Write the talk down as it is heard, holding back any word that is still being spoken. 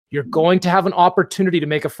You're going to have an opportunity to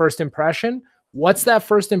make a first impression. What's that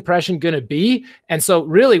first impression going to be? And so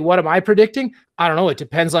really, what am I predicting? I don't know. It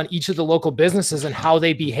depends on each of the local businesses and how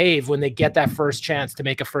they behave when they get that first chance to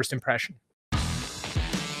make a first impression.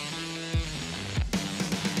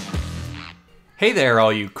 Hey there,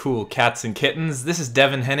 all you cool cats and kittens. This is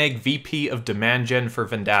Devon Hennig, VP of Demand Gen for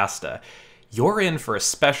Vendasta. You're in for a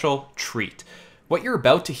special treat. What you're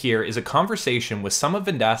about to hear is a conversation with some of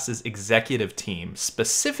Vendasta's executive team,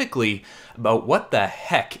 specifically about what the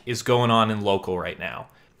heck is going on in local right now.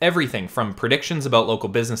 Everything from predictions about local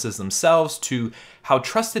businesses themselves to how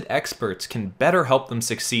trusted experts can better help them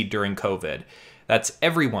succeed during COVID. That's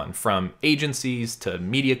everyone from agencies to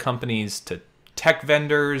media companies to tech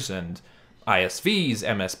vendors and ISVs,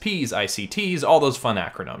 MSPs, ICTs, all those fun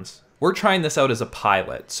acronyms. We're trying this out as a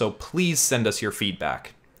pilot, so please send us your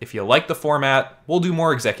feedback. If you like the format, we'll do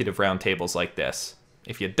more executive roundtables like this.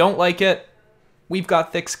 If you don't like it, we've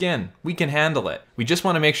got thick skin. We can handle it. We just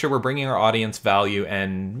want to make sure we're bringing our audience value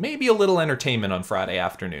and maybe a little entertainment on Friday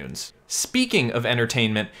afternoons. Speaking of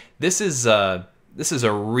entertainment, this is a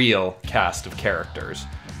real cast of characters.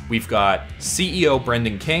 We've got CEO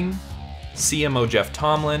Brendan King, CMO Jeff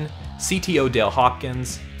Tomlin, CTO Dale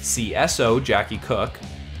Hopkins, CSO Jackie Cook,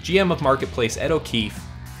 GM of Marketplace Ed O'Keefe,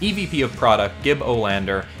 EVP of Product Gib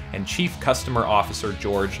Olander, and Chief Customer Officer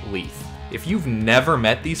George Leith. If you've never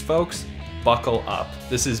met these folks, buckle up.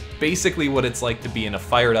 This is basically what it's like to be in a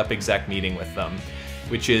fired up exec meeting with them,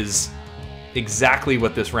 which is exactly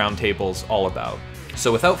what this roundtable's all about.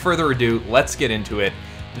 So without further ado, let's get into it.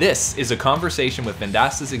 This is a conversation with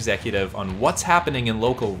Vendasta's executive on what's happening in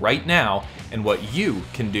local right now and what you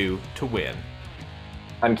can do to win.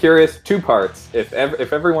 I'm curious, two parts. If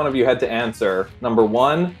every one of you had to answer, number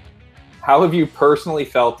one, how have you personally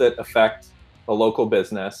felt it affect a local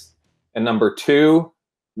business? And number two,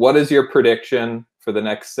 what is your prediction for the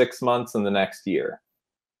next 6 months and the next year?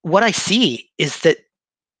 What I see is that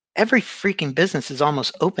every freaking business is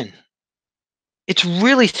almost open. It's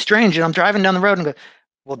really strange. And I'm driving down the road and go,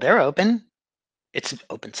 well, they're open. It's an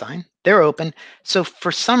open sign. They're open. So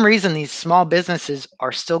for some reason, these small businesses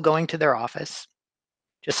are still going to their office,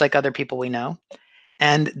 just like other people we know.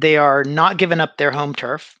 And they are not giving up their home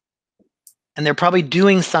turf. And they're probably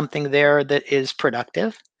doing something there that is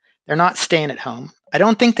productive. They're not staying at home. I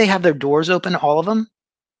don't think they have their doors open, all of them.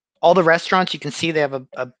 All the restaurants, you can see they have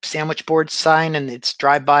a sandwich board sign and it's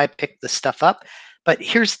drive by, pick the stuff up. But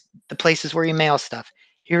here's the places where you mail stuff.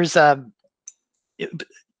 Here's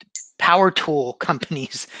power tool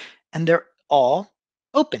companies, and they're all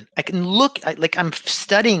open. I can look, like I'm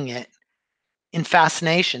studying it in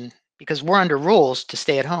fascination because we're under rules to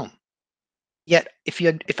stay at home. Yet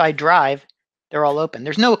if I drive, they're all open.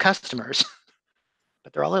 There's no customers,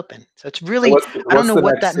 but they're all open. So it's really, I don't know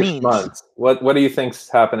what that means. Months? What do you think's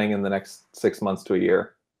happening in the next 6 months to a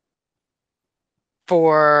year?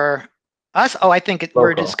 For us, I think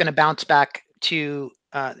we're just going to bounce back to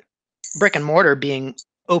brick and mortar being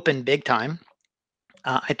open big time.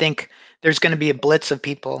 I think there's going to be a blitz of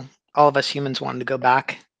people, all of us humans wanting to go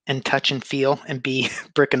back and touch and feel and be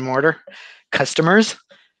brick and mortar customers.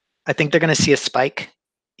 I think they're going to see a spike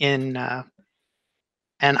in,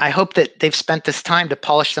 and I hope that they've spent this time to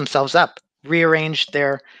polish themselves up, rearrange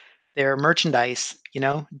their merchandise,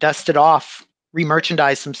 dust it off,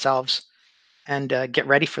 re-merchandise themselves, and get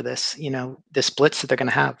ready for this, this blitz that they're going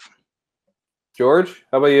to have. George,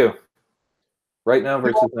 how about you? Right now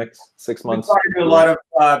versus next 6 months? We're talking to a lot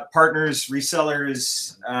of partners,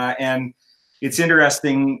 resellers, and it's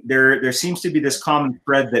interesting. There seems to be this common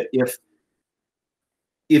thread that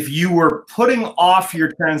if you were putting off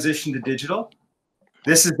your transition to digital,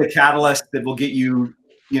 this is the catalyst that will get you,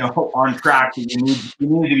 on track. You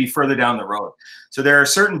need to be further down the road. So there are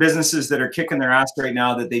certain businesses that are kicking their ass right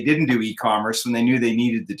now that they didn't do e-commerce when they knew they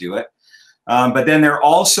needed to do it. But then there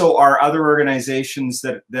also are other organizations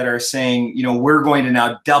that are saying, we're going to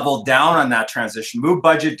now double down on that transition, move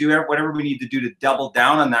budget, do whatever we need to do to double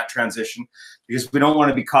down on that transition, because we don't want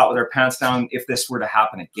to be caught with our pants down if this were to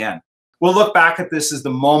happen again. We'll look back at this as the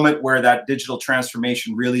moment where that digital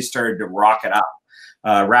transformation really started to rocket up,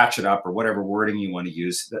 ratchet up, or whatever wording you want to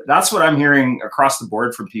use. That's what I'm hearing across the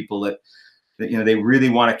board from people that they really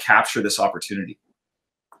want to capture this opportunity.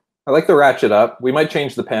 I like the ratchet up. We might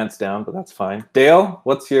change the pants down, but that's fine. Dale,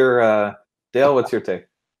 what's your take?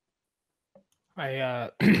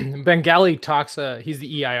 Bengali talks, he's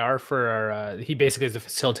the EIR for our, he basically is the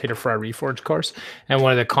facilitator for our Reforge course. And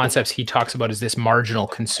one of the concepts he talks about is this marginal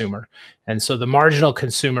consumer. And so the marginal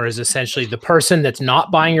consumer is essentially the person that's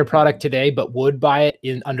not buying your product today, but would buy it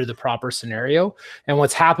in under the proper scenario. And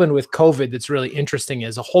what's happened with COVID that's really interesting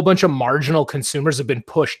is a whole bunch of marginal consumers have been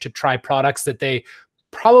pushed to try products that they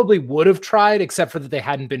probably would have tried, except for that they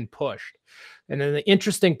hadn't been pushed. And then the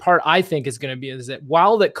interesting part, I think, is going to be is that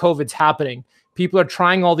while that COVID's happening, people are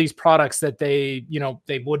trying all these products that they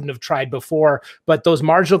wouldn't have tried before. But those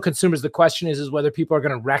marginal consumers, the question is whether people are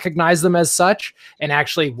going to recognize them as such and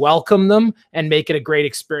actually welcome them and make it a great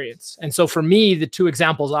experience. And so for me, the two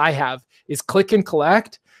examples I have is click and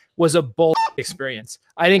collect was a bull experience.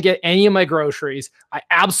 I didn't get any of my groceries. I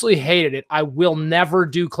absolutely hated it. I will never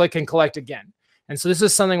do click and collect again. And so this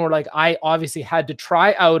is something where like I obviously had to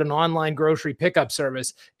try out an online grocery pickup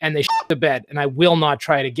service and they shit the bed and I will not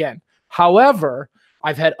try it again. However,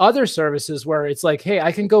 I've had other services where it's like, hey,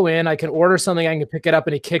 I can go in, I can order something, I can pick it up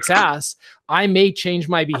and it kicks ass. I may change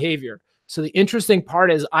my behavior. So the interesting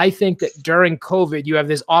part is I think that during COVID, you have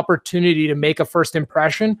this opportunity to make a first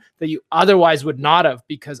impression that you otherwise would not have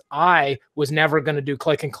because I was never going to do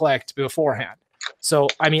click and collect beforehand. So,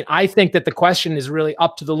 I mean, I think that the question is really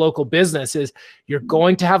up to the local business is you're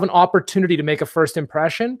going to have an opportunity to make a first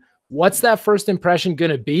impression. What's that first impression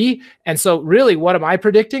going to be? And so really, what am I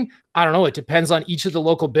predicting? I don't know. It depends on each of the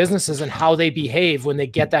local businesses and how they behave when they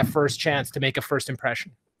get that first chance to make a first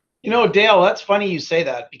impression. You know, Dale, that's funny you say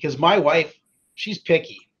that because my wife, she's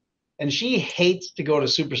picky and she hates to go to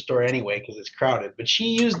Superstore anyway because it's crowded. But she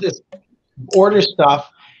used this order stuff,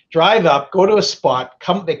 drive up, go to a spot,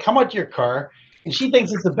 they come out to your car, and she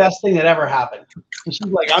thinks it's the best thing that ever happened. And she's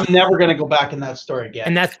like, I'm never going to go back in that store again.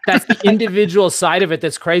 And that's the individual side of it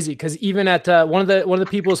that's crazy. Because even at one of the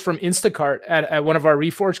people is from Instacart at one of our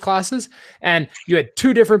Reforge classes, and you had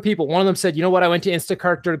two different people. One of them said, you know what, I went to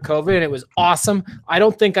Instacart during COVID and it was awesome. I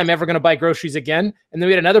don't think I'm ever going to buy groceries again. And then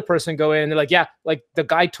we had another person go in and they're like, yeah, like the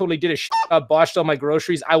guy totally did a shit job, boshed all my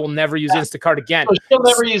groceries. I will never use Instacart again. So she'll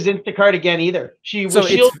never use Instacart again either. She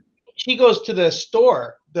goes to the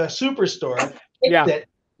store, the superstore. It,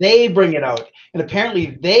 they bring it out, and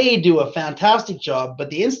apparently they do a fantastic job, but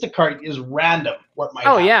the Instacart is random what might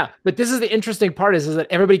happen. Yeah, but this is the interesting part is that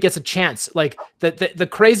everybody gets a chance. Like the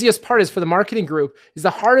craziest part is for the marketing group is the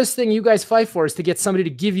hardest thing you guys fight for is to get somebody to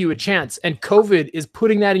give you a chance, and COVID is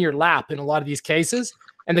putting that in your lap in a lot of these cases.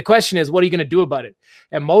 And the question is, what are you going to do about it?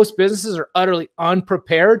 And most businesses are utterly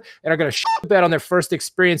unprepared and are going to shit the bed on their first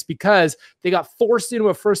experience because they got forced into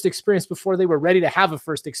a first experience before they were ready to have a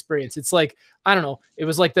first experience. It's like, I don't know. It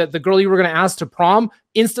was like the girl you were going to ask to prom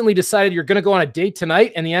instantly decided you're going to go on a date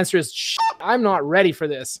tonight. And the answer is, I'm not ready for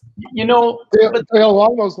this. You know, but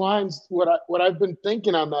along those lines, what I've been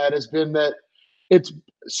thinking on that has been that it's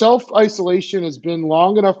self-isolation has been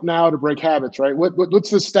long enough now to break habits, right?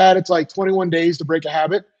 What's the stat? It's like 21 days to break a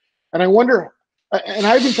habit. And I wonder, and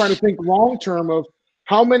I've been trying to think long-term of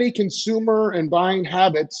how many consumer and buying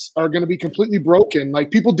habits are going to be completely broken.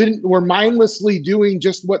 Like people were mindlessly doing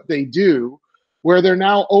just what they do, where they're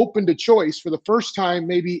now open to choice for the first time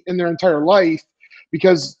maybe in their entire life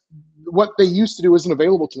because what they used to do isn't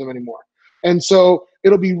available to them anymore. And so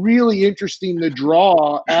it'll be really interesting to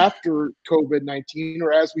draw after COVID-19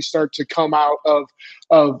 or as we start to come out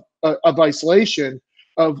of isolation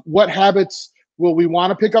of what habits will we want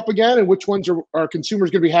to pick up again and which ones are consumers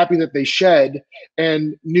going to be happy that they shed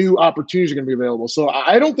and new opportunities are going to be available. So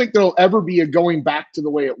I don't think there'll ever be a going back to the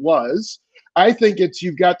way it was. I think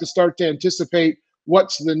you've got to start to anticipate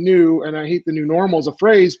what's the new, and I hate the new normal as a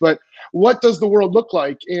phrase, but what does the world look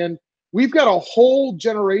like? And we've got a whole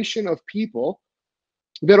generation of people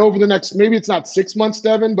that over the next, maybe it's not 6 months,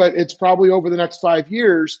 Devon, but it's probably over the next 5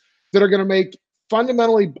 years that are going to make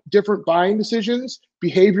fundamentally different buying decisions,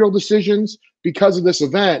 behavioral decisions because of this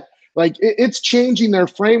event. Like it's changing their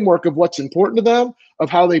framework of what's important to them, of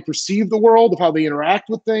how they perceive the world, of how they interact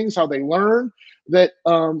with things, how they learn. That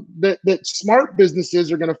smart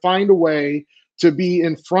businesses are going to find a way to be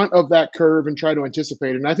in front of that curve and try to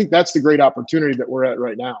anticipate it. And I think that's the great opportunity that we're at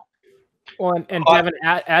right now. Well, and Devon,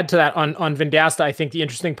 add to that on Vendasta, I think the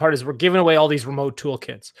interesting part is we're giving away all these remote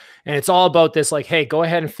toolkits. And it's all about this, like, hey, go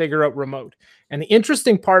ahead and figure out remote. And the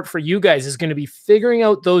interesting part for you guys is going to be figuring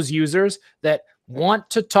out those users that want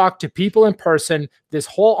to talk to people in person. This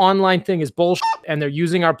whole online thing is bullshit, and they're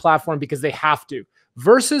using our platform because they have to,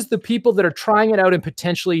 versus the people that are trying it out and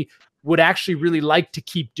potentially would actually really like to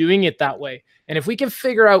keep doing it that way. And if we can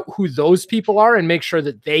figure out who those people are and make sure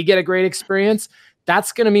that they get a great experience,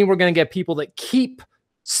 that's going to mean we're going to get people that keep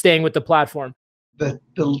staying with the platform. The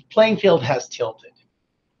playing field has tilted.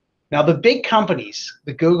 Now, the big companies,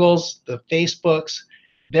 the Googles, the Facebooks,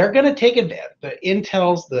 they're going to take advantage, the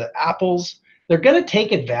Intels, the Apples, they're going to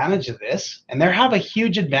take advantage of this, and they have a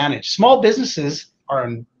huge advantage. Small businesses are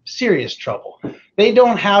in serious trouble. They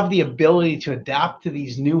don't have the ability to adapt to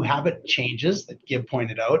these new habit changes that Gib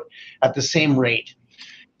pointed out at the same rate.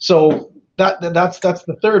 So that's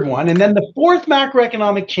the third one. And then the fourth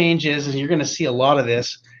macroeconomic change is, and you're going to see a lot of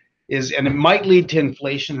this, is, and it might lead to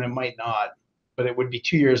inflation and it might not, but it would be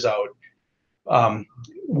 2 years out,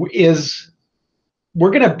 is we're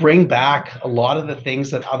going to bring back a lot of the things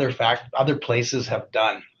that other places have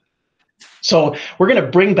done. So we're going to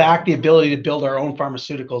bring back the ability to build our own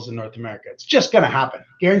pharmaceuticals in North America. It's just going to happen,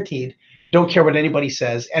 guaranteed. Don't care what anybody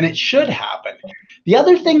says, and it should happen. The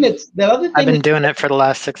other thing I've been doing it for the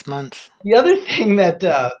last 6 months. The other thing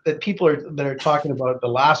that people are talking about, the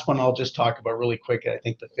last one I'll just talk about really quick, I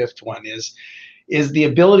think the fifth one is the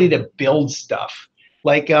ability to build stuff.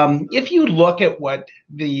 Like if you look at what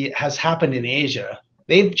has happened in Asia,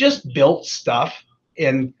 they've just built stuff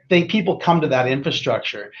and people come to that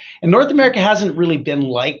infrastructure. And North America hasn't really been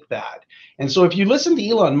like that. And so if you listen to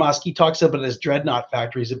Elon Musk, he talks about his dreadnought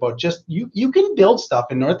factories, about just you can build stuff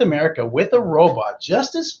in North America with a robot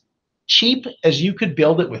just as cheap as you could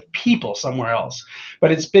build it with people somewhere else.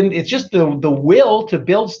 But it's just the will to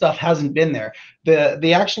build stuff hasn't been there.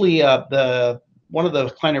 One of the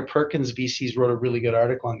Kleiner Perkins VCs wrote a really good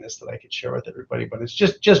article on this that I could share with everybody, but it's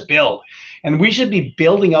just build. And we should be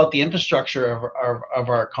building out the infrastructure of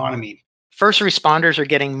our economy. First responders are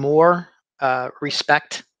getting more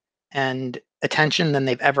respect and attention than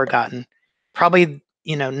they've ever gotten. Probably,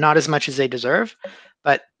 not as much as they deserve,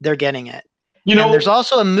 but they're getting it. And there's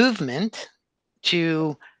also a movement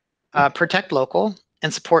to protect local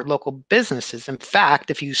and support local businesses. In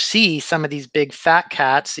fact, if you see some of these big fat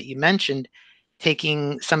cats that you mentioned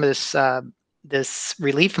taking some of this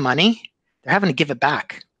relief money, they're having to give it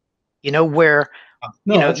back.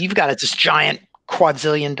 You've got this giant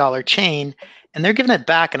quadrillion-dollar chain, and they're giving it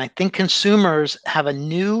back. And I think consumers have a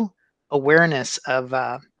new awareness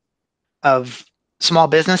of small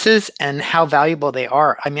businesses and how valuable they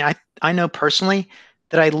are. I mean, I know personally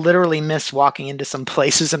that I literally miss walking into some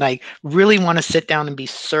places, and I really want to sit down and be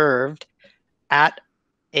served at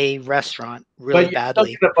a restaurant really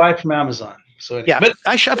badly. But you're buy from Amazon. So anyway. Yeah,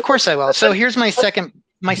 but of course I will. So here's my second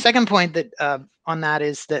point that on that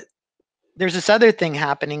is that there's this other thing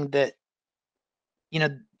happening that,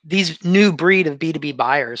 these new breed of B2B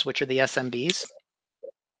buyers, which are the SMBs,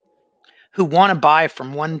 who want to buy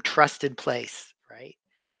from one trusted place, right?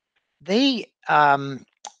 They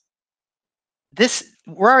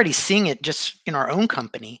we're already seeing it just in our own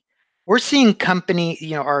company. We're seeing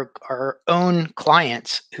our own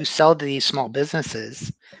clients who sell to these small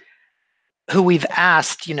businesses, who we've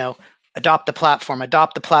asked, adopt the platform,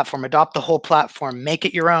 adopt the whole platform, make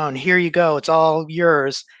it your own. Here you go. It's all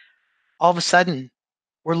yours. All of a sudden,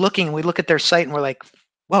 we look at their site and we're like,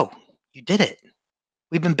 whoa, you did it.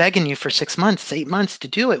 We've been begging you for 6 months, 8 months to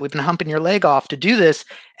do it. We've been humping your leg off to do this.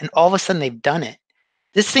 And all of a sudden they've done it.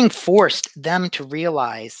 This thing forced them to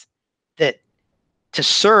realize that to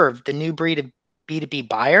serve the new breed of B2B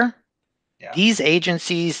buyer, these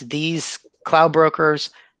agencies, these cloud brokers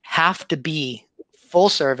have to be full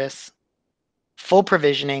service, full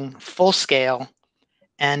provisioning, full scale,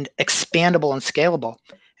 and expandable and scalable.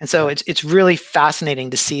 And so it's really fascinating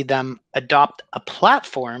to see them adopt a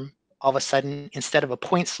platform all of a sudden instead of a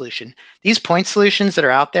point solution. These point solutions that are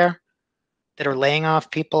out there that are laying off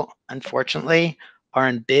people, unfortunately, are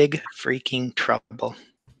in big freaking trouble.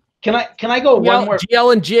 Can I go one more?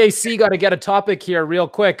 GL and GAC got to get a topic here real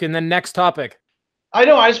quick, and then next topic. I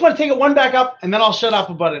know. I just want to take it one back up, and then I'll shut up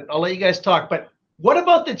about it. I'll let you guys talk. But what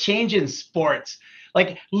about the change in sports?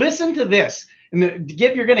 Like, listen to this. And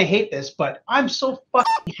Gib, you're going to hate this, but I'm so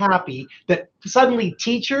fucking happy that suddenly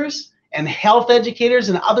teachers and health educators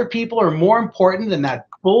and other people are more important than that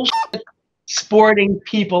bullshit sporting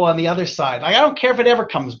people on the other side. Like, I don't care if it ever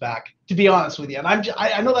comes back, to be honest with you. And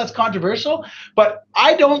I know that's controversial, but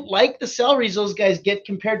I don't like the salaries those guys get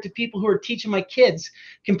compared to people who are teaching my kids,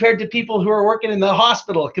 compared to people who are working in the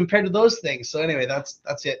hospital, compared to those things. So anyway, that's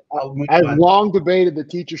it. I've long debated that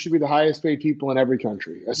teachers should be the highest paid people in every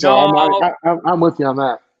country. So I'm with you on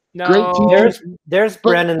that. No, great teachers. There's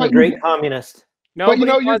Brennan, the great communist. Nobody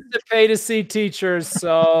wants to pay to see teachers,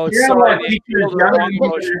 so sorry.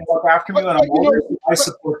 After me when I'm older, I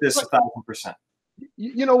support this 1,000%.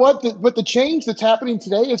 You know what? But the change that's happening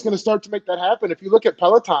today is going to start to make that happen. If you look at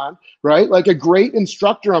Peloton, right? Like a great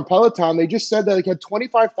instructor on Peloton, they just said that they had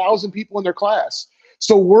 25,000 people in their class.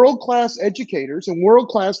 So world-class educators and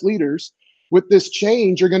world-class leaders with this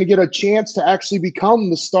change are going to get a chance to actually become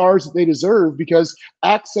the stars that they deserve, because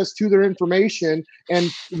access to their information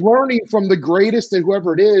and learning from the greatest of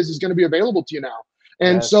whoever it is going to be available to you now.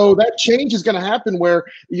 And so that change is going to happen where,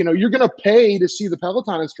 you know, you're going to pay to see the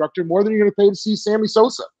Peloton instructor more than you're going to pay to see Sammy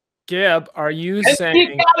Sosa. Gib, are you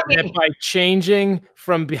saying that by changing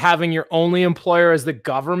from having your only employer as the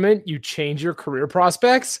government, you change your career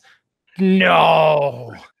prospects?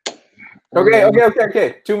 No.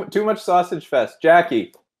 Okay. Too much sausage fest.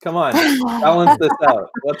 Jackie, come on, balance this out.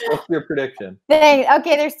 What's your prediction?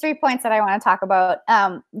 Okay, there's 3 points that I want to talk about.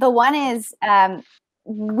 The one is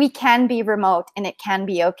we can be remote and it can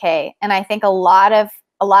be okay. And I think a lot of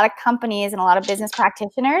companies and a lot of business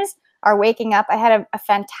practitioners are waking up. I had a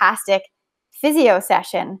fantastic physio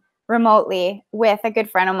session remotely with a good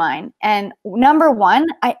friend of mine. And number one,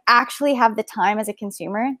 I actually have the time as a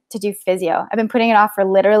consumer to do physio. I've been putting it off for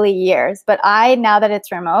literally years, but now that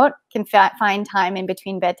it's remote, can find time in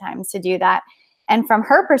between bedtimes to do that. And from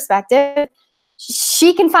her perspective,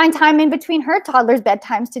 she can find time in between her toddler's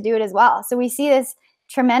bedtimes to do it as well. So we see this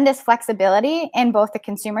tremendous flexibility in both the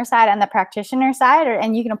consumer side and the practitioner side,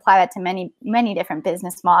 and you can apply that to many, many different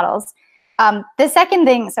business models. The second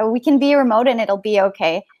thing, so we can be remote and it'll be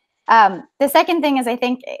okay. The second thing is, I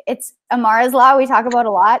think it's Amara's law we talk about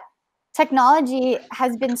a lot. Technology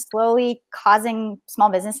has been slowly causing small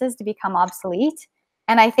businesses to become obsolete.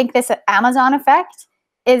 And I think this Amazon effect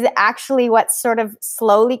is actually what's sort of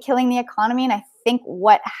slowly killing the economy. And I think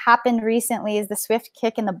what happened recently is the swift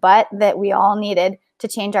kick in the butt that we all needed to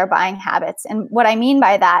change our buying habits. And what I mean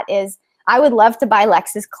by that is I would love to buy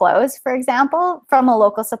Lex's clothes, for example, from a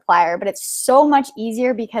local supplier, but it's so much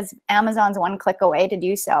easier because Amazon's one click away to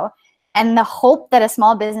do so. And the hope that a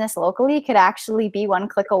small business locally could actually be one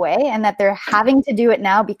click away, and that they're having to do it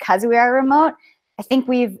now because we are remote, I think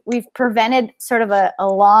we've prevented sort of a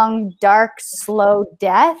long, dark, slow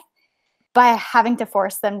death by having to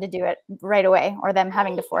force them to do it right away, or them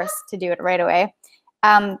having to force to do it right away.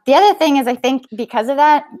 The other thing is, I think because of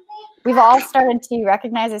that, we've all started to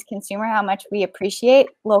recognize as consumer how much we appreciate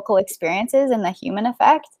local experiences and the human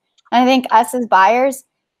effect. And I think us as buyers,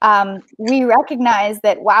 we recognize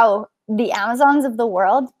that, wow, the Amazons of the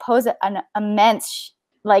world pose an immense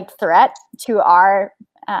threat to our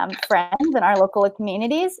friends and our local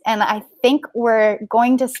communities. And I think we're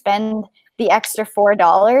going to spend the extra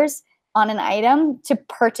 $4 on an item to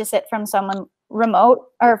purchase it from someone remote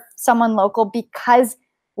or someone local, because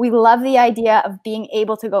we love the idea of being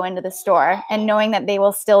able to go into the store and knowing that they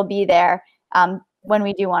will still be there when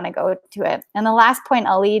we do want to go to it. And the last point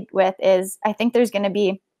I'll lead with is, I think there's going to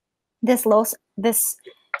be this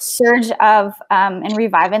surge of and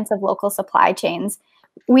revivance of local supply chains.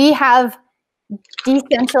 We have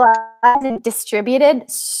decentralized and distributed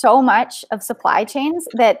so much of supply chains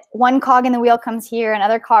that one cog in the wheel comes here,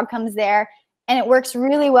 another cog comes there, and it works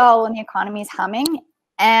really well when the economy is humming.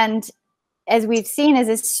 And as we've seen, is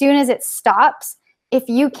as soon as it stops, if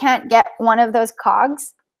you can't get one of those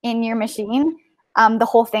cogs in your machine, the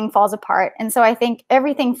whole thing falls apart. And so I think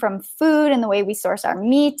everything from food and the way we source our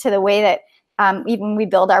meat to the way that even we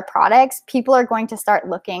build our products, people are going to start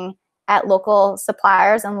looking at local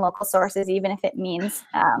suppliers and local sources, even if it means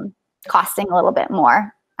costing a little bit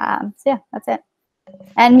more. So yeah, that's it.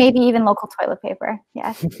 And maybe even local toilet paper.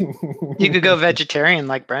 Yeah. You could go vegetarian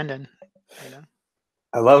like Brendan. You know?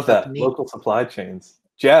 I love that. Local supply chains.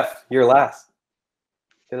 Jeff, you're last.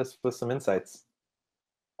 Get us with some insights.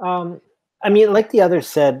 I mean, like the others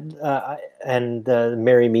said, and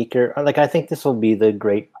Mary Meeker, I think this will be the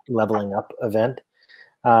great leveling up event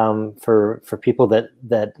for people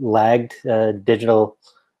that lagged digital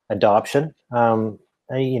adoption.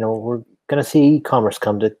 We're going to see e-commerce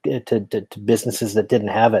come to businesses that didn't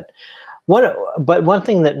have it. But one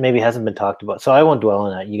thing that maybe hasn't been talked about, so I won't dwell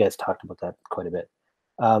on that. You guys talked about that quite a bit.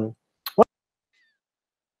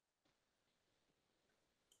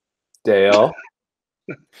 Dale.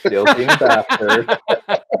 Dale's being a bastard.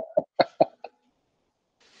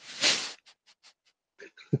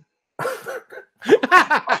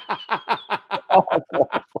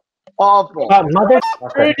 Awful. Mother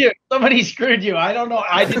Screwed you. Somebody screwed you. I don't know.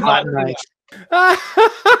 I did not do that.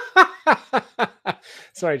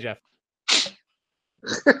 Sorry, Jeff.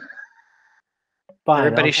 Fine,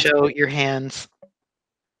 Everybody show your hands.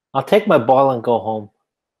 I'll take my ball and go home.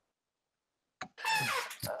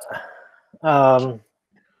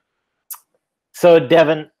 So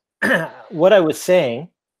Devon, what I was saying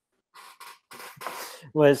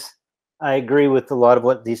was I agree with a lot of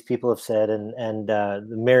what these people have said, and the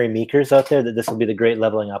Mary Meekers out there, that this will be the great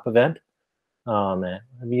leveling up event. Oh man,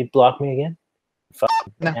 have you blocked me again?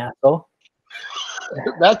 Fucking asshole.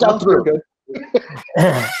 That got through. Good.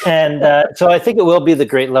 And so I think it will be the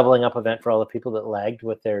great leveling up event for all the people that lagged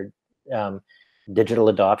with their digital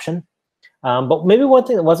adoption. But maybe one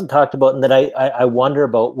thing that wasn't talked about and that I wonder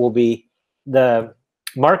about will be the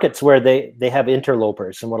markets where they have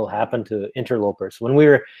interlopers and what will happen to interlopers. When we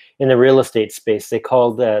were in the real estate space, they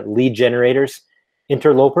called lead generators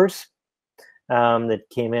interlopers that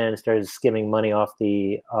came in and started skimming money off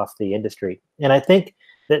the industry. And I think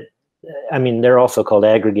that, I mean, they're also called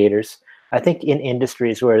aggregators. I think in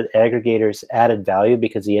industries where aggregators added value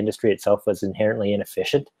because the industry itself was inherently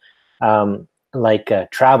inefficient, like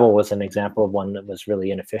travel was an example of one that was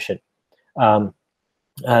really inefficient.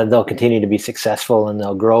 They'll continue to be successful and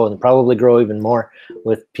they'll grow and probably grow even more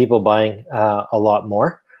with people buying a lot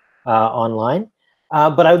more online.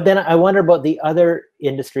 But I wonder about the other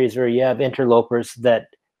industries where you have interlopers that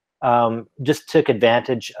just took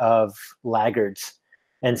advantage of laggards.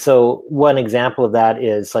 And so one example of that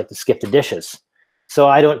is like the skip the dishes. So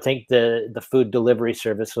I don't think the food delivery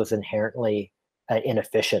service was inherently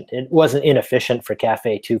inefficient. It wasn't inefficient for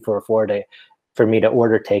Cafe 244 for me to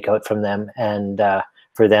order takeout from them and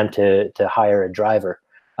for them to hire a driver.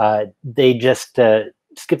 They just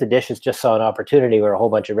Skip the Dishes just saw an opportunity where a whole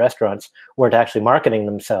bunch of restaurants weren't actually marketing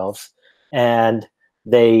themselves, and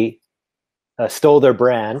they stole their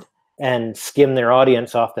brand and skimmed their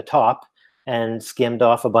audience off the top and skimmed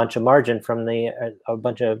off a bunch of margin from a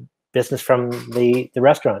bunch of business from the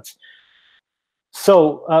restaurants.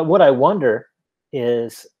 So what I wonder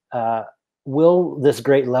is, will this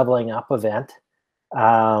great leveling up event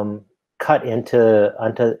cut into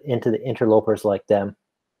the interlopers like them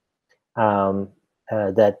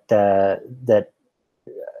that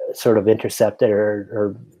sort of intercepted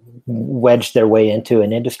or wedged their way into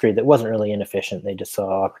an industry that wasn't really inefficient? They just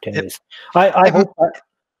saw opportunities. I hope.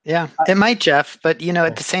 Yeah, it might, Jeff. But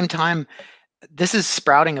at the same time, this is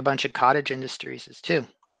sprouting a bunch of cottage industries too,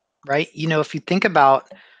 right? If you think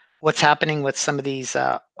about what's happening with some of these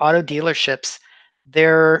auto dealerships,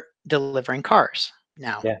 they're delivering cars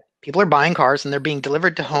now. Yeah. People are buying cars and they're being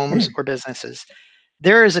delivered to homes or businesses.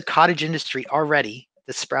 There is a cottage industry already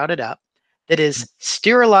that sprouted up that is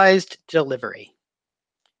sterilized delivery.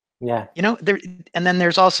 Yeah. And then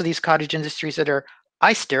there's also these cottage industries that are,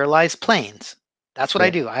 I sterilize planes. That's what I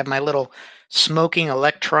do. I have my little smoking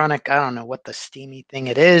electronic, I don't know what the steamy thing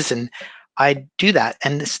it is, and I do that.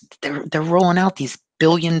 And they're rolling out these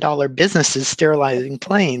billion-dollar businesses sterilizing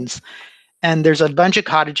planes. And there's a bunch of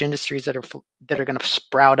cottage industries that are going to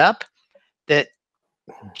sprout up that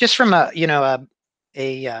just from a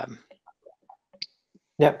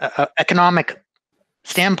economic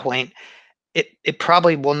standpoint, it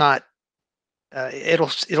probably will not.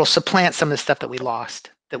 It'll supplant some of the stuff that we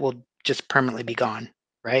lost that will just permanently be gone,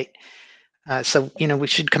 right? So we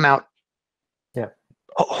should come out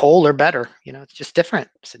whole or better. It's just different.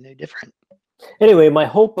 It's a new different. Anyway, my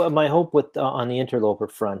hope with on the interloper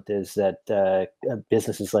front is that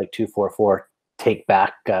businesses like 244 take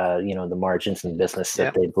back the margins in business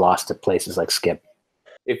that they've lost to places like Skip.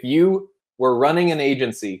 If you were running an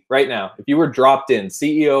agency right now, if you were dropped in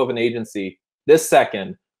CEO of an agency this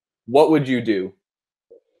second, what would you do?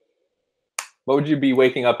 What would you be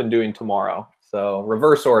waking up and doing tomorrow? So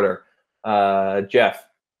reverse order. Jeff,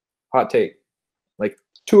 hot take, like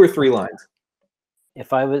 2 or 3 lines.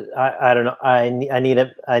 If I was, I don't know. I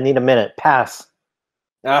need a minute. Pass.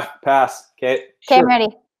 Pass. Okay. Okay, I'm ready.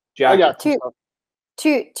 Jack, I got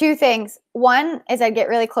two things. One is I'd get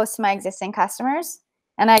really close to my existing customers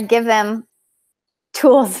and I'd give them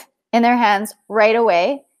tools in their hands right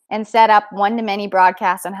away and set up one-to-many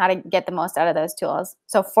broadcasts on how to get the most out of those tools.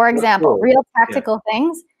 So for example, real practical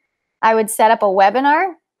things, I would set up a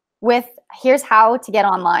webinar with here's how to get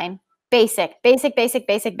online. Basic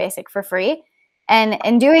for free. And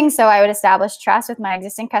in doing so, I would establish trust with my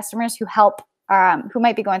existing customers who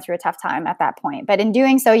might be going through a tough time at that point. But in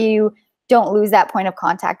doing so, you don't lose that point of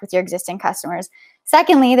contact with your existing customers.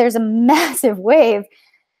 Secondly, there's a massive wave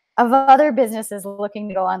of other businesses looking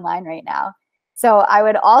to go online right now. So I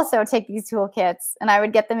would also take these toolkits and I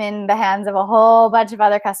would get them in the hands of a whole bunch of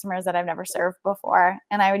other customers that I've never served before.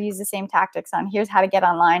 And I would use the same tactics on here's how to get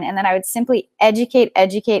online. And then I would simply educate,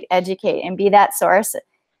 and be that source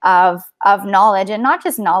of knowledge, and not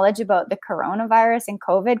just knowledge about the coronavirus and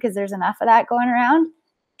COVID, because there's enough of that going around.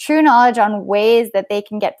 True knowledge on ways that they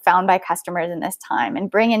can get found by customers in this time, and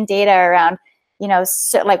bring in data around,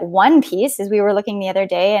 like one piece is we were looking the other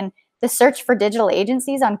day, and the search for digital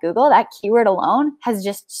agencies on Google, that keyword alone has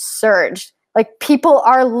just surged. Like people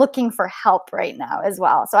are looking for help right now as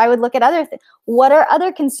well. So I would look at other things. What are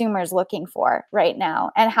other consumers looking for right now?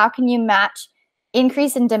 And how can you match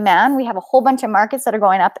increase in demand. We have a whole bunch of markets that are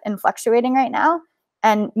going up and fluctuating right now,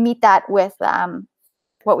 and meet that with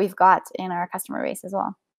what we've got in our customer base as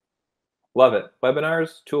well. Love it.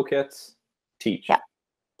 Webinars, toolkits, teach. Yeah.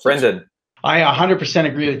 Brendan. I 100%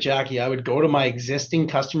 agree with Jackie. I would go to my existing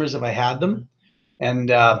customers if I had them, and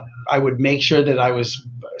I would make sure that I was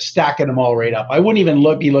stacking them all right up. I wouldn't even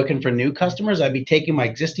be looking for new customers. I'd be taking my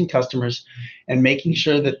existing customers and making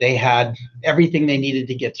sure that they had everything they needed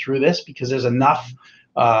to get through this, because there's enough.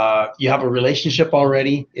 You have a relationship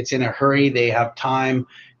already. It's in a hurry. They have time,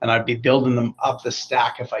 and I'd be building them up the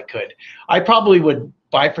stack if I could. I probably would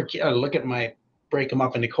break them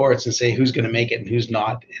up into cohorts and say who's going to make it and who's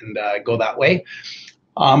not, and go that way.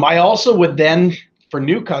 I also would then, for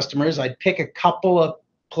new customers, I'd pick a couple of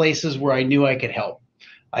places where I knew I could help.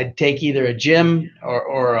 I'd take either a gym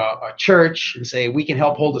or a church and say, we can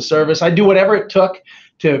help hold a service. I'd do whatever it took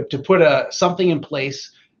to put something in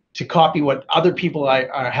place to copy what other people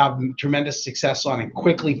have tremendous success on and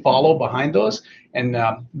quickly follow behind those. And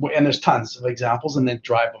there's tons of examples, and then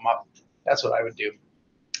drive them up. That's what I would do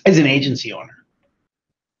as an agency owner.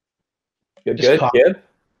 Good.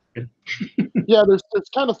 Yeah, there's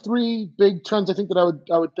kind of three big trends I think that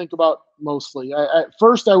I would think about mostly.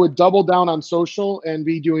 First, I would double down on social and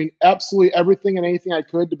be doing absolutely everything and anything I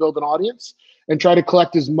could to build an audience and try to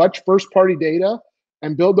collect as much first-party data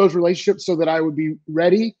and build those relationships so that I would be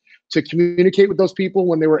ready to communicate with those people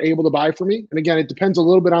when they were able to buy from me. And again, it depends a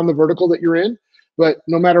little bit on the vertical that you're in, but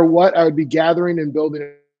no matter what, I would be gathering and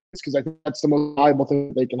building because I think that's the most valuable thing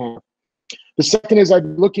that they can have. The second is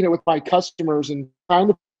I'm looking at with my customers and trying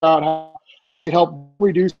to figure out how to help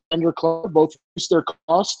reduce vendor clutter, both reduce their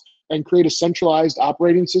cost and create a centralized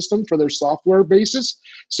operating system for their software basis.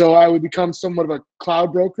 So I would become somewhat of a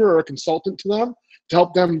cloud broker or a consultant to them to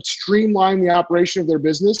help them streamline the operation of their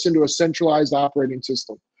business into a centralized operating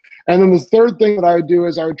system. And then the third thing that I would do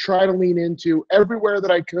is I would try to lean into everywhere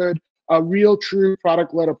that I could a real true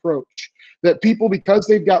product-led approach. That people, because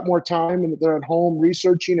they've got more time and they're at home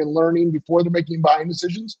researching and learning before they're making buying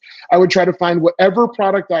decisions, I would try to find whatever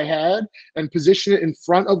product I had and position it in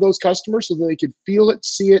front of those customers so that they could feel it,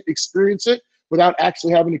 see it, experience it without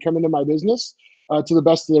actually having to come into my business to the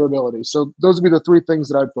best of their ability. So those would be the three things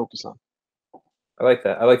that I'd focus on. I like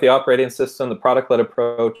that. I like the operating system, the product-led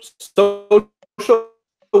approach. Social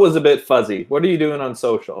was a bit fuzzy. What are you doing on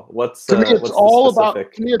social? To me, it's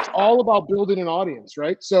all about building an audience,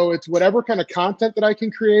 right? So it's whatever kind of content that I can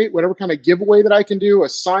create, whatever kind of giveaway that I can do, a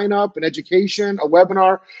sign up, an education, a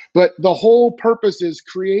webinar. But the whole purpose is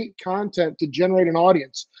create content to generate an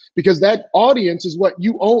audience, because that audience is what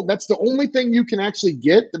you own. That's the only thing you can actually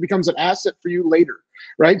get that becomes an asset for you later,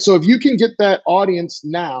 right? So if you can get that audience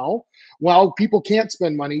now, while people can't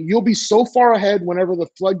spend money, you'll be so far ahead whenever the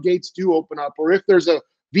floodgates do open up, or if there's a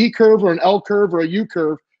V curve or an L curve or a U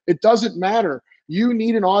curve, it doesn't matter. You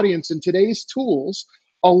need an audience, and today's tools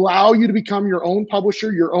allow you to become your own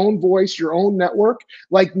publisher, your own voice, your own network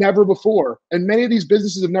like never before. And many of these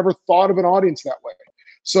businesses have never thought of an audience that way.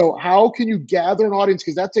 So how can you gather an audience?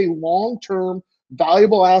 Because that's a long-term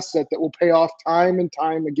valuable asset that will pay off time and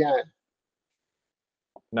time again.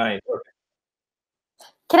 Nice.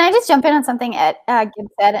 Can I just jump in on something Ed Gibbs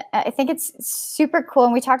said? I think it's super cool,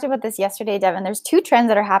 and we talked about this yesterday, Devon. There's two trends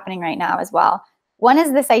that are happening right now as well. One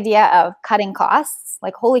is this idea of cutting costs,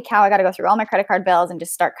 like, holy cow, I got to go through all my credit card bills and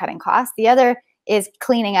just start cutting costs. The other is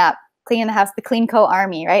cleaning up, cleaning the house, the Clean Co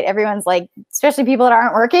army, right? Everyone's like, especially people that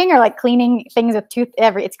aren't working, are like cleaning things with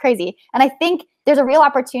it's crazy. And I think there's a real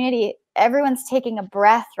opportunity. Everyone's taking a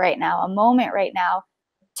breath right now, a moment right now,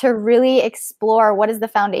 to really explore what is the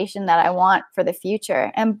foundation that I want for the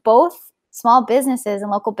future. And both small businesses and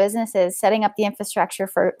local businesses setting up the infrastructure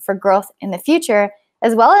for growth in the future,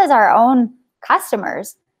 as well as our own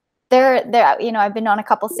customers. They're I've been on a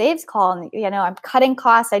couple saves call, and I'm cutting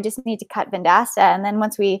costs. I just need to cut Vendasta. And then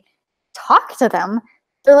once we talk to them,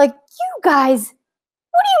 they're like, you guys,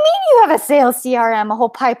 what do you mean you have a sales CRM, a whole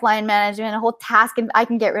pipeline management, a whole task, and I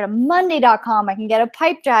can get rid of Monday.com, I can get a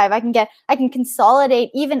pipe drive, I can consolidate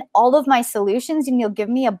even all of my solutions, and you'll give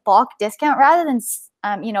me a bulk discount rather than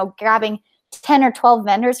grabbing 10 or 12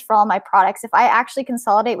 vendors for all my products. If I actually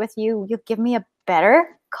consolidate with you, you'll give me a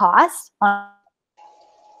better cost.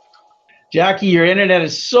 Jackie, your internet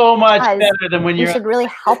is so much better than when you should really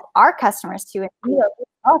help our customers too.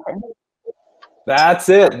 That's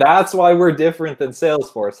it. That's why we're different than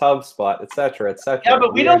Salesforce, HubSpot, etc., etc. Yeah,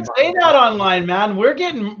 but we don't say that online, man.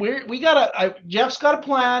 Jeff's got a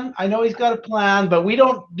plan. I know he's got a plan, but we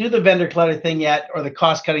don't do the vendor clutter thing yet, or the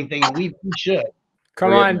cost cutting thing. We should.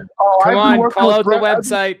 Come on, call out the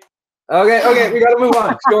website. Okay, we got to move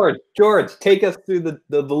on. George, take us through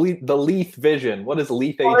the Leith vision. What is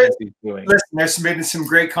Leith Agency doing? Listen, there's been some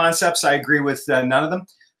great concepts. I agree with none of them,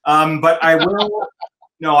 but I will.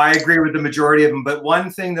 No, I agree with the majority of them. But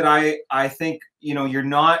one thing that I think, you're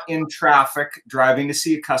not in traffic driving to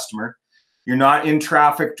see a customer. You're not in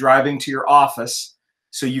traffic driving to your office.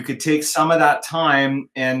 So you could take some of that time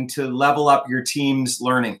and to level up your team's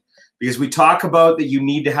learning, because we talk about that you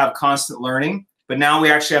need to have constant learning. But now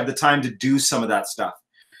we actually have the time to do some of that stuff.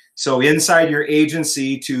 So inside your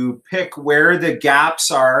agency, to pick where the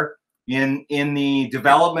gaps are in the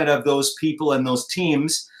development of those people and those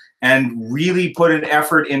teams, and really put an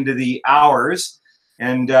effort into the hours.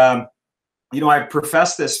 And I've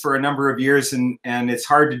professed this for a number of years, and it's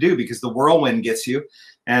hard to do because the whirlwind gets you.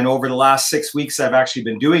 And over the last 6 weeks, I've actually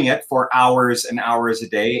been doing it for hours and hours a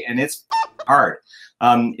day, and it's hard.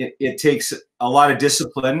 It takes a lot of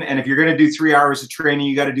discipline, and if you're going to do 3 hours of training,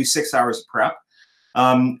 you got to do 6 hours of prep.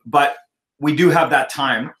 But we do have that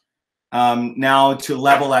time now to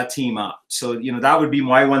level that team up. So that would be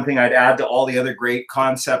my one thing I'd add to all the other great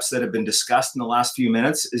concepts that have been discussed in the last few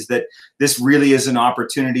minutes, is that this really is an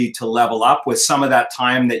opportunity to level up with some of that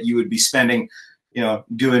time that you would be spending,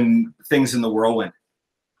 doing things in the whirlwind.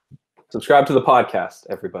 Subscribe to the podcast,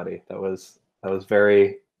 everybody. That was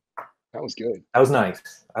very. That was good. That was nice.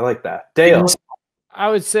 I like that. Dale. I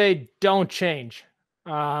would say don't change.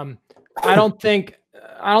 I don't think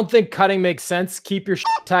cutting makes sense. Keep your shit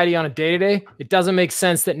tidy on a day-to-day. It doesn't make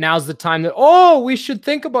sense that now's the time that, we should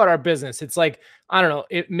think about our business. It's like, I don't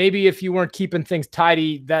know, maybe if you weren't keeping things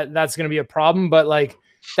tidy, that's going to be a problem, but like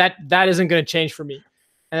that isn't going to change for me.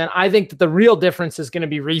 And then I think that the real difference is going to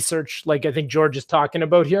be research, like I think George is talking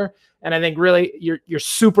about here. And I think really you're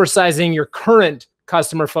supersizing your current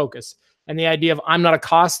customer focus and the idea of I'm not a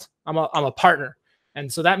cost, I'm a partner. And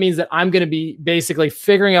so that means that I'm going to be basically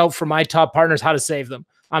figuring out for my top partners how to save them.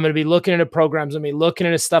 I'm going to be looking into programs. I'm going to be looking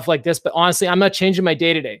into stuff like this. But honestly, I'm not changing my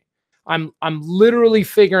day-to-day. I'm literally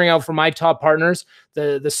figuring out for my top partners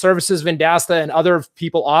the services Vendasta and other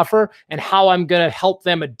people offer and how I'm going to help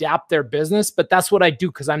them adapt their business. But that's what I do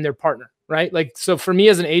because I'm their partner, right? Like, so for me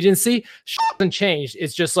as an agency, shit hasn't changed.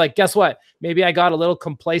 It's just like, guess what? Maybe I got a little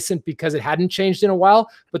complacent because it hadn't changed in a while.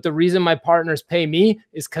 But the reason my partners pay me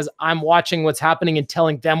is because I'm watching what's happening and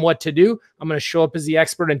telling them what to do. I'm going to show up as the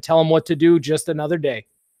expert and tell them what to do just another day.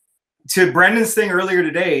 To Brendan's thing earlier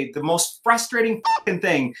today, the most frustrating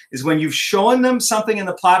thing is when you've shown them something in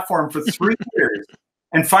the platform for 3 years,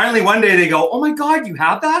 and finally one day they go, "Oh my God, you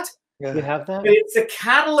have that? You have that?" It's a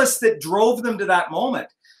catalyst that drove them to that moment,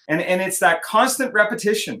 and it's that constant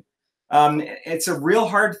repetition. It's a real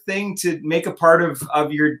hard thing to make a part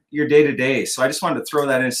of your day to day. So I just wanted to throw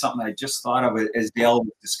that in, something I just thought of as Dale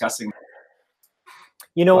was discussing.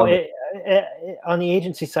 On the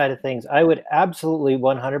agency side of things, I would absolutely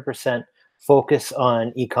 100% focus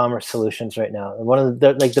on e-commerce solutions right now. One of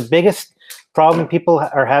the biggest problem people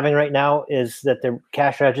are having right now is that their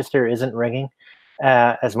cash register isn't ringing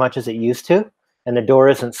as much as it used to, and the door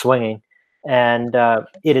isn't swinging. And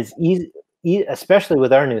it is easy, especially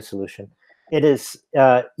with our new solution. It is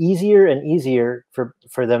easier and easier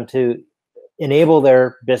for them to enable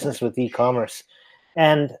their business with e-commerce.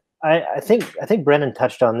 And I think Brendan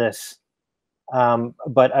touched on this,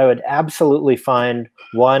 but I would absolutely find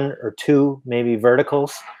 1 or 2 maybe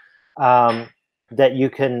verticals that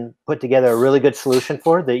you can put together a really good solution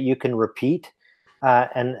for, that you can repeat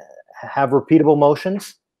and have repeatable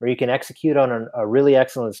motions, where you can execute on a really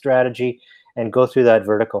excellent strategy and go through that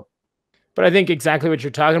vertical. But I think exactly what you're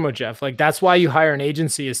talking about, Jeff. Like, that's why you hire an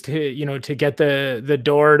agency, is to get the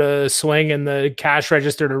door to swing and the cash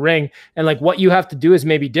register to ring. And like, what you have to do is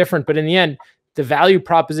maybe different, but in the end, the value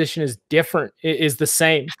proposition is different. It is the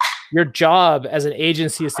same. Your job as an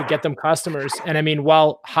agency is to get them customers. And I mean,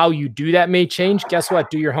 while how you do that may change, guess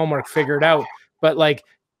what? Do your homework, figure it out. But like,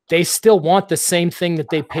 they still want the same thing that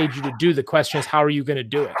they paid you to do. The question is, how are you going to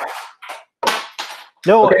do it?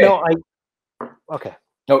 Okay.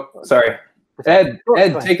 Oh, sorry. Ed,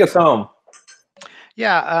 take us home.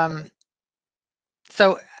 Yeah.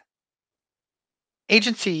 So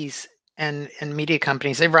agencies and media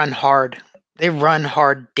companies, they run hard. They run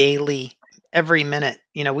hard daily, every minute.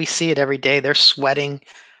 We see it every day. They're sweating,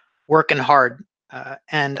 working hard,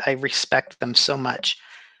 and I respect them so much.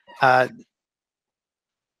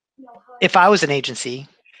 If I was an agency,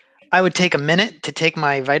 I would take a minute to take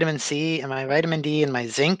my vitamin C and my vitamin D and my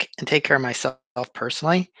zinc and take care of myself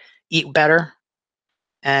personally, eat better,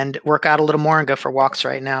 and work out a little more and go for walks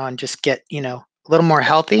right now and just get, a little more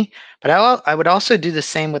healthy. But I would also do the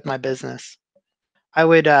same with my business. I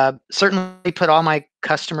would certainly put all my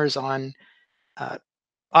customers on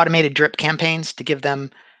automated drip campaigns to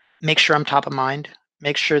make sure I'm top of mind,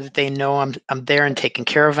 make sure that they know I'm there and taking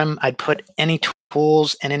care of them. I'd put any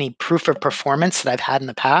tools and any proof of performance that I've had in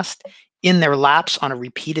the past in their laps on a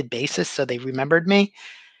repeated basis so they remembered me.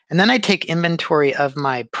 And then I take inventory of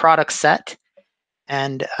my product set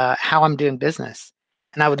and how I'm doing business.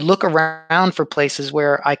 And I would look around for places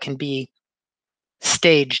where I can be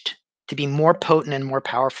staged to be more potent and more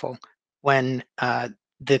powerful when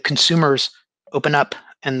the consumers open up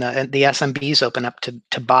and the SMBs open up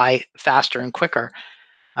to buy faster and quicker.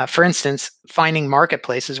 For instance, finding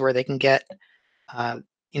marketplaces where they can get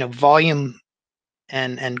volume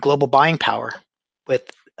and global buying power with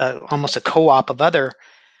almost a co-op of other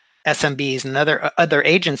SMBs and other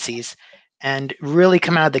agencies, and really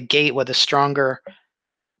come out of the gate with a stronger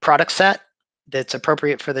product set that's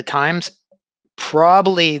appropriate for the times.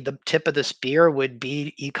 Probably the tip of the spear would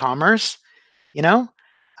be e-commerce,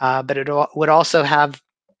 but it would also have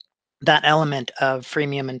that element of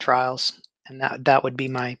freemium and trials, and that would be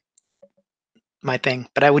my thing.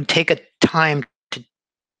 But I would take a time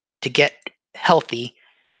to get healthy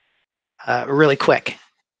really quick,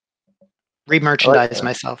 re-merchandise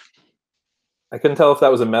myself. I couldn't tell if that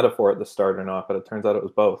was a metaphor at the start or not, but it turns out it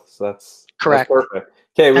was both. So that's correct. That's perfect.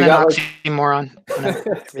 Okay, we and got an oxymoron.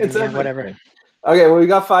 it's whatever. Okay, well, we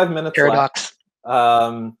got 5 minutes Paradox.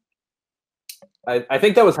 left. I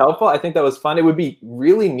think that was helpful. I think that was fun. It would be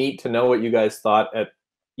really neat to know what you guys thought at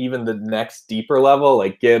even the next deeper level.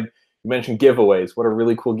 Like Gib, you mentioned giveaways. What are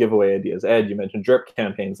really cool giveaway ideas? Ed, you mentioned drip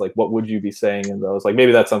campaigns. Like, what would you be saying in those? Like,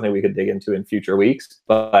 maybe that's something we could dig into in future weeks.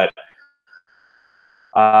 But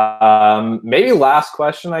maybe last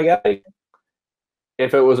question, I guess.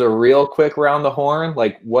 If it was a real quick round the horn,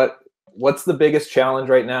 like what's the biggest challenge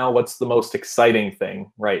right now? What's the most exciting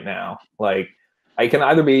thing right now? Like, I can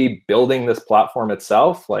either be building this platform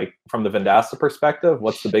itself, like from the Vendasta perspective,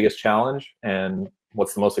 what's the biggest challenge and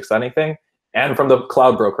what's the most exciting thing? And from the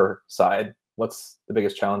cloud broker side, what's the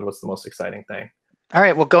biggest challenge? What's the most exciting thing? All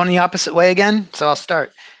right, we'll go in the opposite way again. So I'll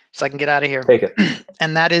start so I can get out of here. Take it.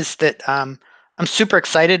 And that is that I'm super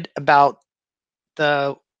excited about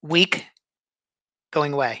the weak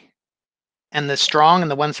going away and the strong and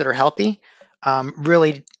the ones that are healthy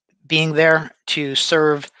really being there to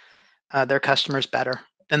serve their customers better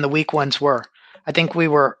than the weak ones were. I think we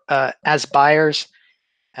were, as buyers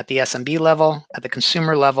at the SMB level, at the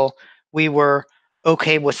consumer level, we were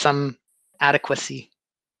okay with some adequacy.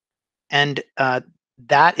 And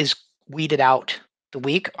that is weeded out. The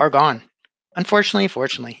weak are gone. Unfortunately,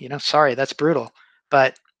 fortunately, sorry, that's brutal,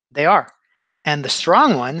 but they are. And the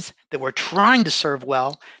strong ones that were trying to serve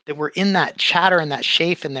well, that were in that chatter and that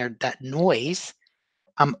chafe and that noise,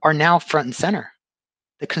 are now front and center.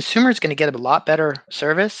 The consumer is going to get a lot better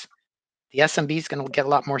service. The SMB is going to get a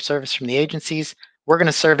lot more service from the agencies. We're going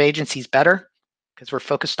to serve agencies better because we're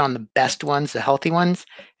focused on the best ones, the healthy ones,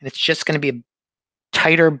 and it's just going to be a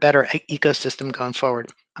tighter, better ecosystem going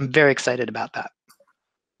forward. I'm very excited about that.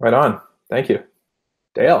 Right on. Thank you.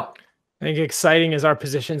 Dale. I think exciting is our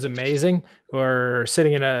position's amazing. We're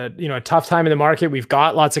sitting in a tough time in the market. We've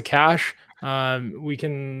got lots of cash. We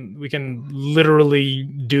can literally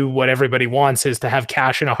do what everybody wants, is to have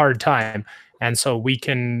cash in a hard time. And so we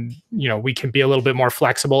can be a little bit more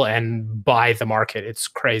flexible and buy the market. It's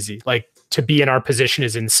crazy. Like, to be in our position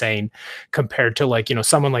is insane compared to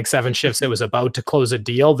someone like 7shifts that was about to close a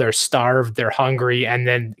deal. They're starved, they're hungry, and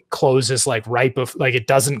then closes right before, like it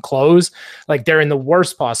doesn't close. Like, they're in the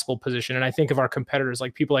worst possible position. And I think of our competitors,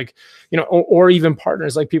 like people like, or even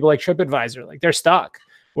partners like people like TripAdvisor, like they're stuck.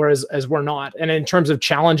 Whereas we're not. And in terms of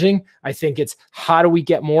challenging, I think it's how do we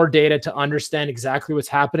get more data to understand exactly what's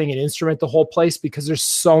happening and instrument the whole place, because there's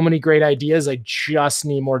so many great ideas. I just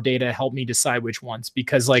need more data to help me decide which ones,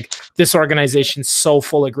 because this organization's so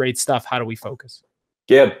full of great stuff. How do we focus?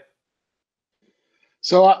 Gib.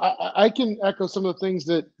 So I can echo some of the things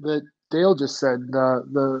that Dale just said.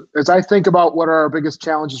 As I think about what are our biggest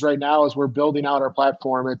challenges right now as we're building out our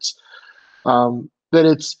platform, it's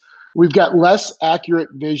we've got less accurate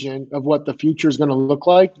vision of what the future is going to look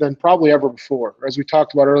like than probably ever before. As we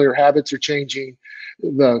talked about earlier, habits are changing,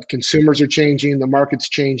 the consumers are changing, the market's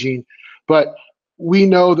changing, but we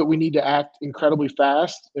know that we need to act incredibly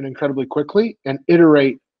fast and incredibly quickly and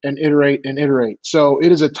iterate and iterate and iterate. So it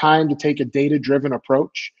is a time to take a data-driven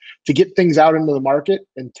approach to get things out into the market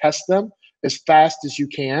and test them as fast as you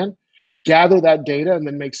can. gather that data and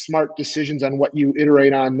then make smart decisions on what you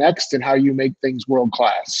iterate on next and how you make things world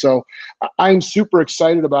class. So I'm super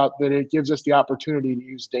excited about that. It gives us the opportunity to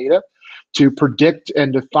use data to predict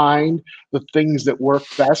and define the things that work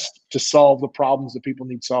best to solve the problems that people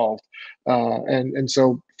need solved. And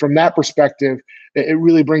so from that perspective, it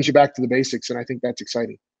really brings you back to the basics. And I think that's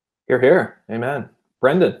exciting. Hear, hear. Amen.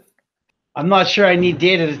 Brendan. I'm not sure I need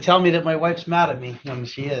data to tell me that my wife's mad at me when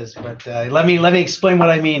she is, but let me explain what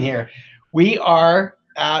I mean here. We are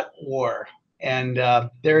at war, and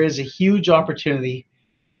there is a huge opportunity,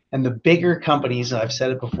 and the bigger companies, I've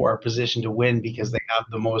said it before, are positioned to win because they have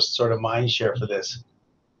the most sort of mind share for this.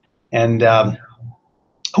 And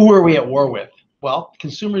who are we at war with? Well,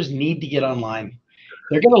 consumers need to get online.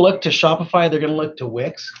 They're going to look to Shopify, they're going to look to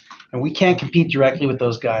Wix, and we can't compete directly with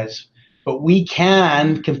those guys. But we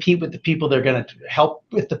can compete with the people they're going to help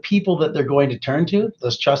with the people that they're going to turn to,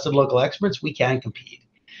 those trusted local experts. We can compete.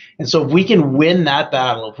 And so if we can win that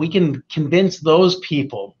battle, if we can convince those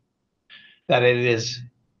people that it is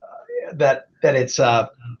that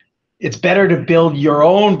it's better to build your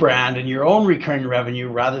own brand and your own recurring revenue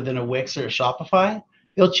rather than a Wix or a Shopify,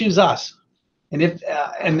 they'll choose us. And if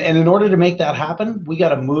and in order to make that happen, we got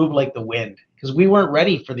to move like the wind, because we weren't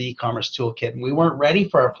ready for the e-commerce toolkit, and we weren't ready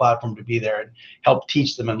for our platform to be there and help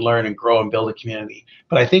teach them and learn and grow and build a community.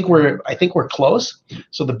 But I think we're close.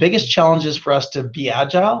 So the biggest challenge is for us to be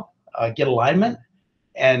agile, get alignment,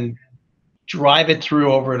 and drive it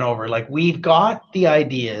through over and over. Like, we've got the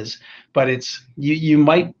ideas, but it's you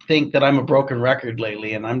might think that I'm a broken record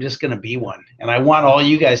lately, and I'm just going to be one. And I want all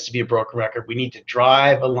you guys to be a broken record. We need to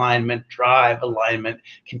drive alignment,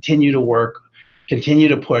 continue to work, continue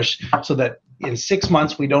to push, so that in 6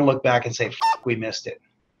 months we don't look back and say, "Fuck, we missed it."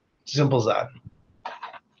 Simple as that.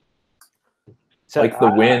 So like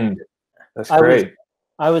the wind. That's great.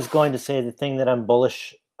 I was going to say the thing that I'm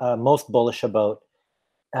most bullish about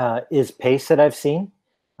is pace that I've seen.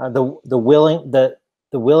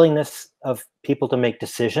 The willingness of people to make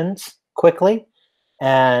decisions quickly,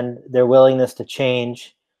 and their willingness to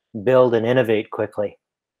change, build, and innovate quickly.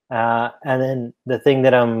 And then the thing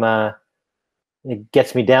that it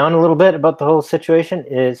gets me down a little bit about the whole situation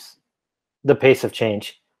is the pace of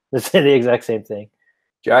change. It's the exact same thing.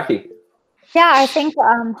 Jackie. Yeah, I think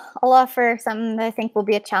I'll offer something that I think will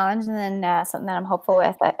be a challenge, and then something that I'm hopeful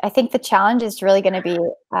with. I think the challenge is really going to be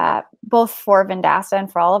both for Vendasta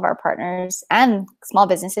and for all of our partners and small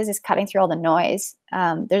businesses is cutting through all the noise.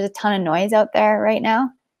 There's a ton of noise out there right now.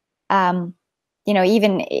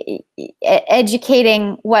 Even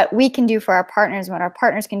educating what we can do for our partners, what our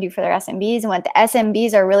partners can do for their SMBs, and what the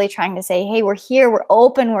SMBs are really trying to say, hey, we're here, we're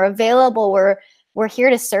open, we're available, we're here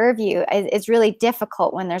to serve you. It's really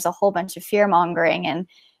difficult when there's a whole bunch of fear mongering and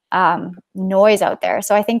noise out there.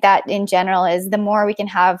 So I think that in general is the more we can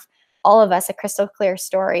have all of us a crystal clear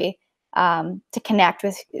story to connect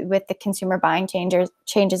with the consumer buying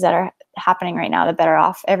changes that are happening right now, the better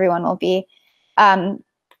off everyone will be.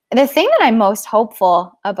 The thing that I'm most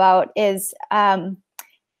hopeful about is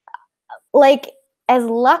like, as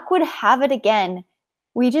luck would have it again,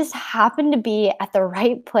 we just happen to be at the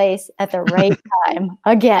right place at the right time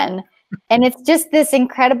again. And it's just this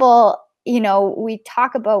incredible, we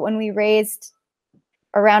talk about when we raised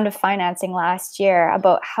a round of financing last year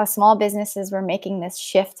about how small businesses were making this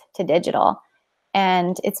shift to digital.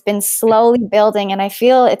 And it's been slowly building. And I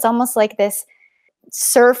feel it's almost like this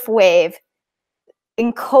surf wave.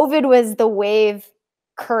 And COVID was the wave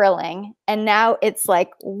curling. And now it's like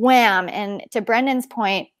wham. And to Brendan's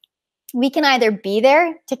point, we can either be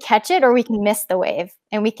there to catch it or we can miss the wave,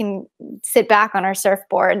 and we can sit back on our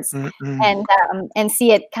surfboards and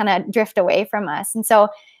see it kind of drift away from us. And so,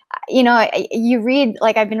 you read,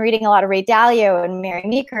 like I've been reading a lot of Ray Dalio and Mary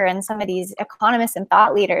Meeker and some of these economists and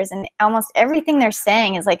thought leaders, and almost everything they're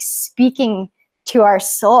saying is like speaking to our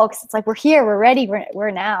soul, because it's like, we're here, we're ready,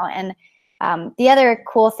 we're now. And the other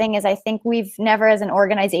cool thing is I think we've never as an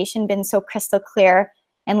organization been so crystal clear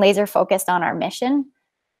and laser focused on our mission.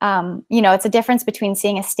 It's a difference between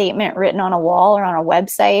seeing a statement written on a wall or on a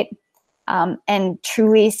website and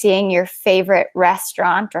truly seeing your favorite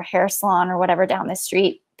restaurant or hair salon or whatever down the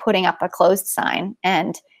street putting up a closed sign.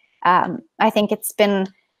 And I think it's been,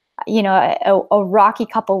 a rocky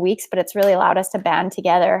couple weeks, but it's really allowed us to band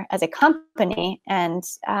together as a company and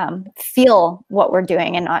feel what we're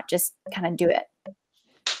doing and not just kind of do it.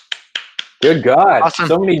 Good God. Awesome.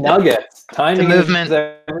 So many nuggets. Timing the movement.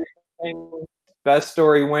 is everything. Best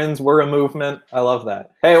story wins. We're a movement. I love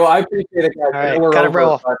that. Hey, well, I appreciate it, guys. All right, We're gotta over,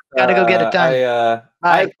 roll. but, Gotta go get it done.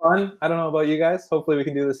 I had fun. I don't know about you guys. Hopefully we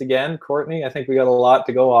can do this again. Courtney, I think we got a lot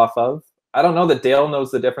to go off of. I don't know that Dale knows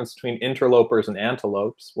the difference between interlopers and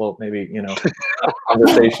antelopes. Well, maybe, you know, a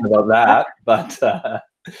conversation about that. But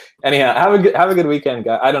anyhow, have a good weekend,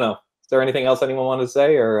 guys. I don't know. Is there anything else anyone wanted to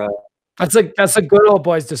say, or? That's a good old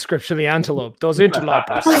boy's description of the antelope. Those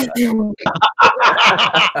interlopers. Thank you,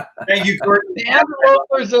 Gordon. The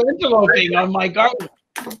antelopers are interloping on my garden.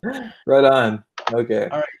 Right on. Okay.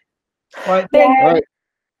 All right. All right. Thanks. right.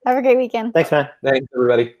 Have a great weekend. Thanks, man. Thanks,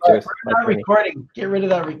 everybody. Cheers. That recording. Get rid of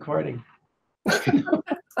that recording.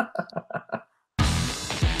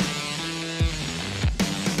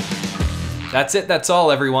 That's it. That's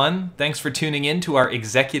all, everyone. Thanks for tuning in to our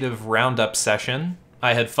executive roundup session.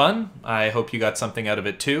 I had fun. I hope you got something out of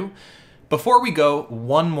it too. Before we go,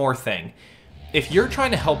 one more thing. If you're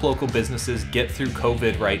trying to help local businesses get through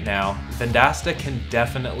COVID right now, Vendasta can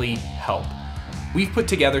definitely help. We've put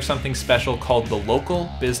together something special called the Local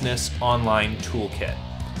Business Online Toolkit.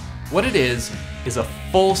 What it is a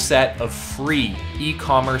full set of free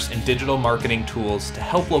e-commerce and digital marketing tools to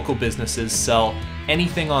help local businesses sell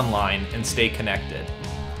anything online and stay connected.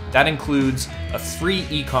 That includes a free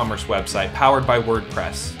e-commerce website powered by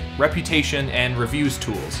WordPress, reputation and reviews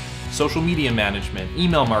tools, social media management,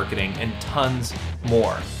 email marketing, and tons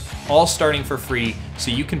more. All starting for free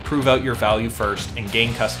so you can prove out your value first and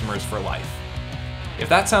gain customers for life. If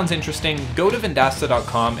that sounds interesting, go to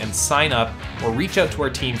Vendasta.com and sign up or reach out to our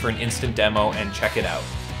team for an instant demo and check it out.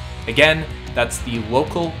 Again, that's the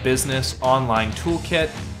Local Business Online Toolkit,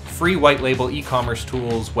 free white label e-commerce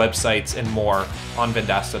tools, websites, and more on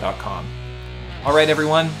Vendasta.com. All right,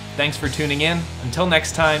 everyone, thanks for tuning in. Until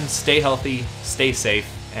next time, stay healthy, stay safe,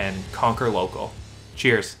 and conquer local.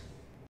 Cheers.